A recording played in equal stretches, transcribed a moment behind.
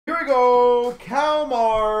we go.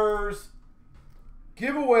 Kalmar's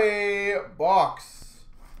giveaway box.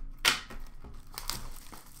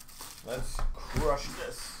 Let's crush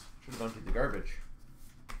this. Should have emptied the garbage.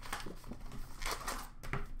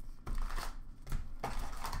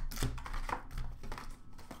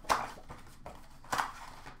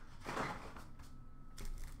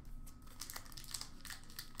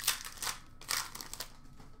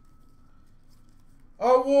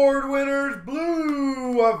 Award winners,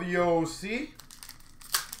 blue of Yossi.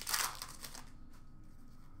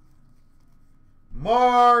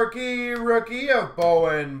 Marquee rookie of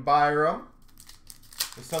Bowen Byram.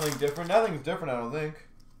 Is something different? Nothing's different, I don't think.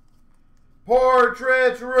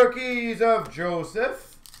 Portraits rookies of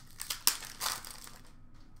Joseph.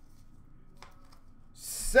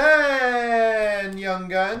 Sen Young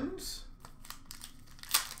Guns.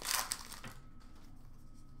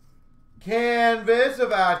 Canvas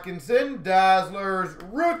of Atkinson, Dazzlers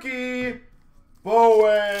rookie,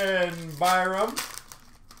 Bowen Byram.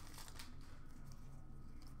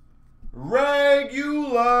 Regula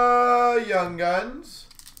Young Guns.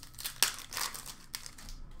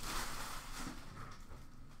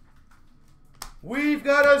 We've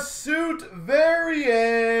got a suit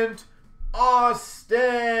variant, Austin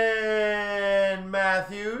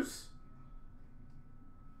Matthews.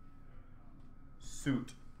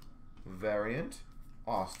 Suit variant,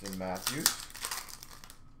 Austin Matthews.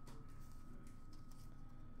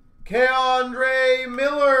 Keandre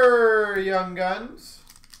Miller, Young Guns.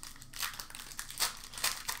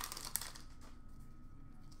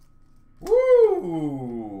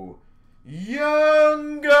 Woo!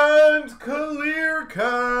 Young Guns clear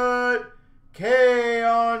cut,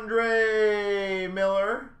 Keandre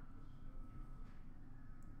Miller.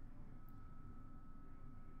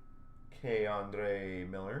 Keandre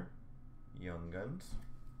Miller. Young Guns.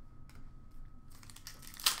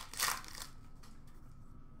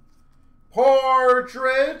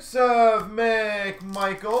 Portraits of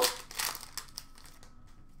McMichael.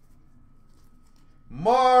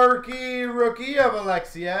 Marquee rookie of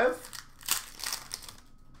Alexiev.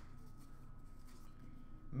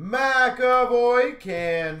 McAvoy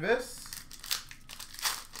canvas.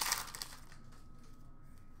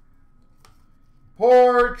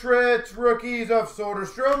 Portraits rookies of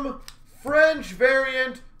Soderstrom. French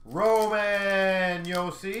variant, Roman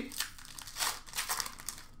Yossi.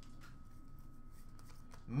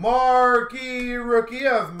 Marquee rookie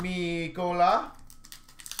of Mikola.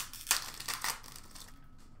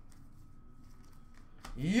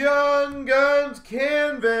 Young Guns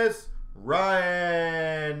canvas,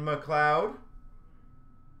 Ryan McLeod.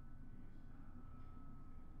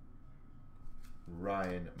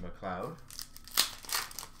 Ryan McLeod.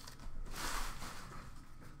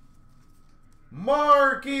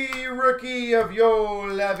 Marquee rookie of Yo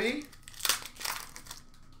Levy.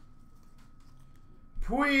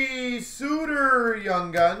 Pui Suter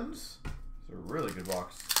Young Guns. It's a really good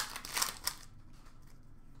box.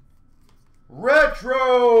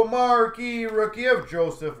 Retro marquee rookie of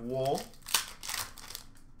Joseph Wool.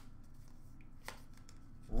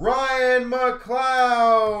 Ryan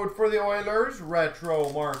McLeod for the Oilers.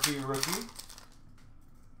 Retro marquee rookie.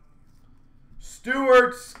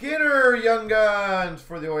 Stuart Skinner Young Guns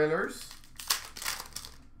for the Oilers.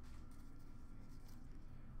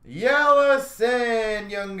 Yellison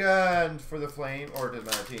Young Guns for the Flame, or it doesn't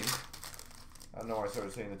matter team. I don't know why I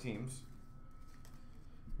started saying the teams.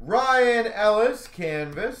 Ryan Ellis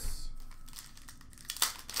canvas.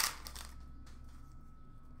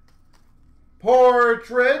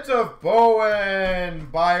 Portraits of Bowen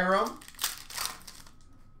Byram.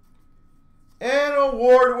 And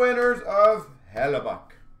award winners of Hellebuck.